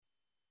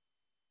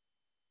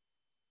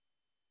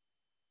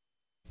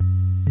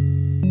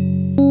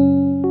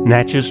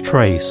Natchez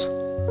Trace,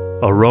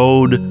 a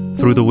road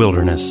through the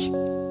wilderness.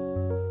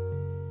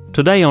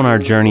 Today on our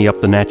journey up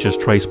the Natchez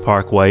Trace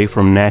Parkway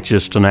from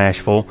Natchez to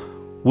Nashville,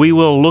 we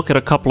will look at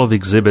a couple of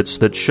exhibits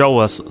that show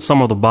us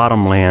some of the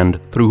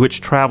bottomland through which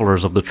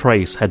travelers of the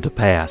Trace had to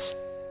pass.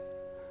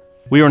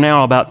 We are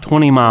now about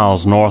 20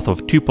 miles north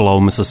of Tupelo,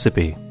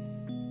 Mississippi.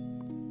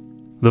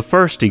 The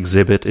first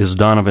exhibit is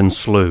Donovan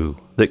Slough,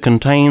 that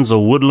contains a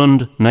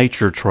woodland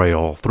nature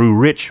trail through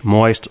rich,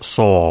 moist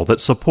soil that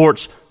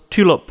supports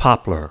tulip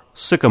poplar,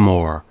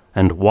 sycamore,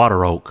 and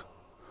water oak,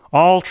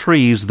 all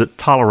trees that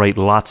tolerate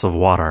lots of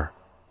water.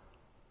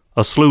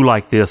 A slough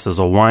like this is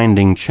a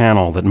winding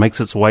channel that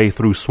makes its way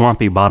through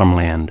swampy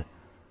bottomland.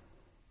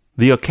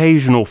 The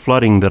occasional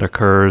flooding that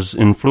occurs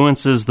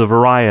influences the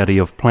variety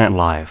of plant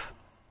life.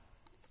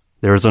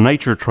 There is a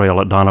nature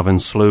trail at Donovan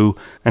Slough,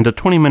 and a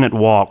 20-minute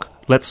walk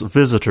lets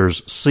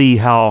visitors see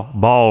how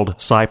bald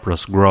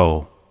cypress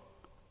grow.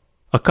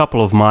 A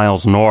couple of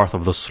miles north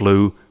of the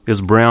slough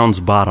is Brown's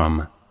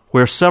Bottom,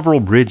 where several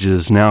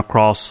bridges now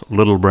cross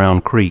Little Brown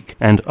Creek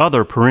and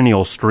other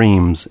perennial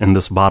streams in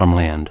this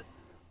bottomland.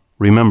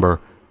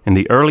 Remember, in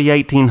the early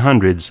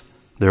 1800s,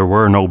 there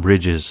were no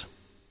bridges.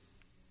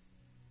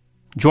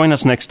 Join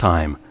us next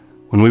time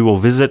when we will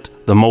visit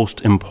the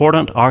most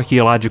important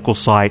archaeological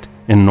site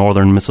in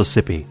northern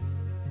Mississippi,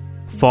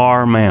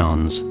 Far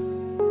Mounds.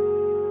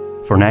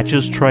 For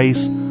Natchez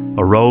Trace,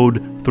 a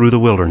road through the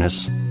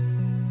wilderness,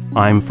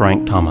 I'm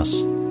Frank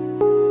Thomas.